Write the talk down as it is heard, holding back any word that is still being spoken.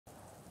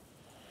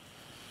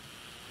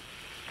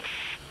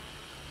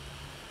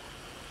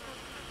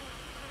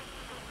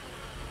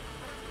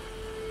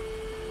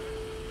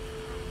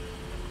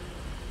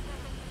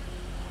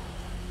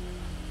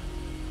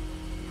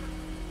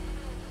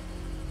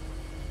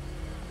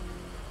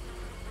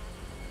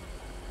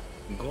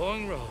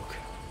Going rogue.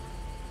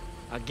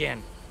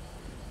 Again.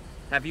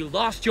 Have you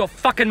lost your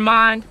fucking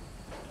mind?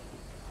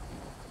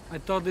 I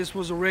thought this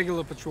was a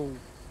regular patrol.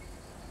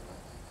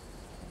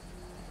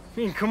 I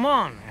mean, come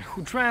on.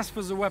 Who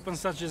transfers a weapon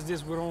such as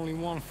this with only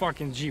one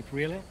fucking jeep,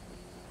 really?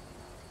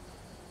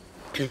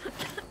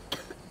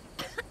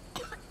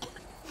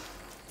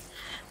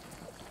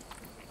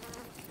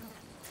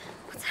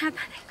 What's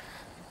happening?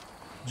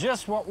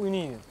 Just what we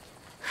needed.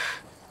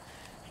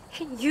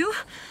 You?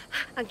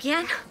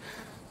 Again?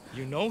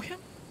 You know him?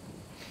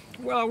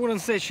 Well, I wouldn't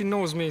say she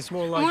knows me. It's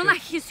more like... More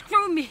like you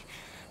screwed me.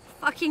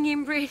 Fucking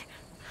inbreed.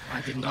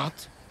 I did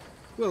not.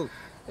 Well,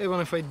 even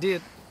if I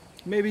did,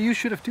 maybe you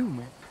should have too,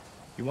 man.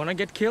 You wanna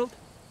get killed?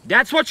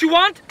 That's what you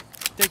want?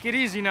 Take it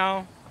easy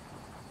now.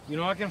 You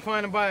know I can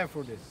find a buyer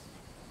for this.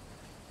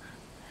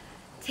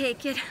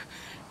 Take it,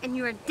 and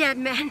you're a dead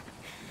man.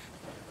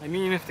 I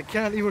mean, if they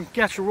can't even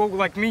catch a rogue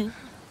like me...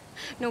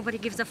 Nobody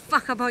gives a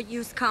fuck about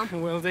you,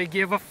 scum. Well, they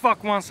give a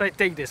fuck once I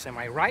take this, am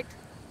I right?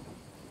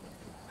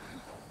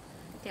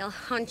 They'll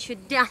hunt you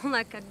down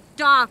like a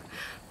dog.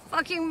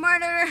 Fucking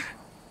murderer.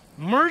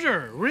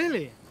 Murder?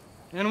 Really?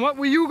 And what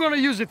were you gonna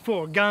use it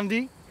for,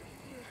 Gandhi?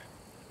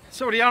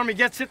 So the army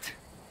gets it,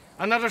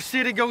 another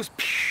city goes...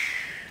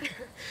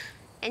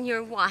 And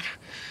you're what?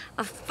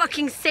 A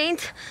fucking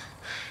saint?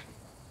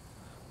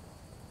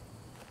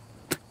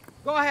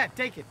 Go ahead,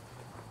 take it.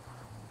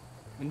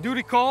 When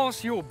duty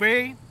calls, you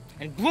obey,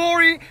 and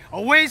glory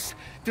awaits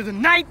to the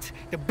knight,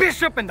 the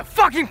bishop, and the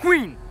fucking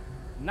queen.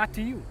 Not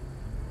to you.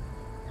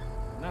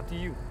 Not to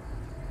you.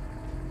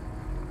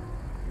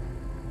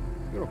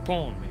 You're a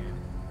pawn, man.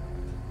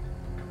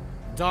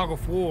 Dog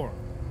of war.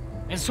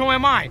 And so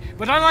am I.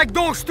 But unlike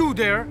those two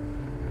there,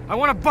 I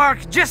want to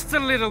bark just a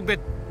little bit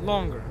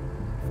longer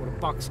before the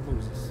box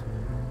closes.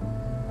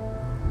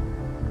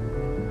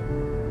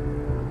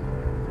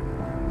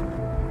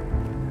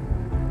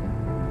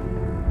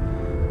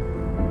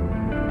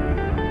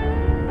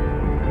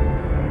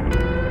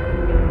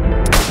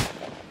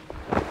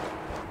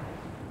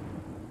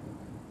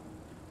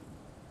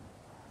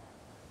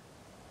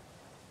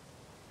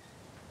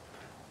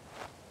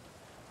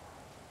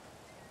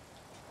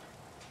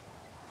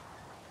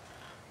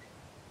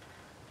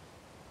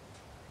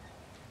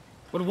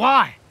 But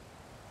why?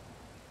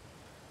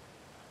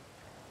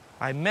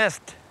 I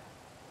missed.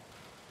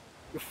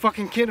 You're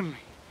fucking kidding me.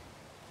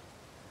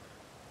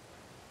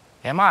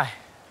 Am I?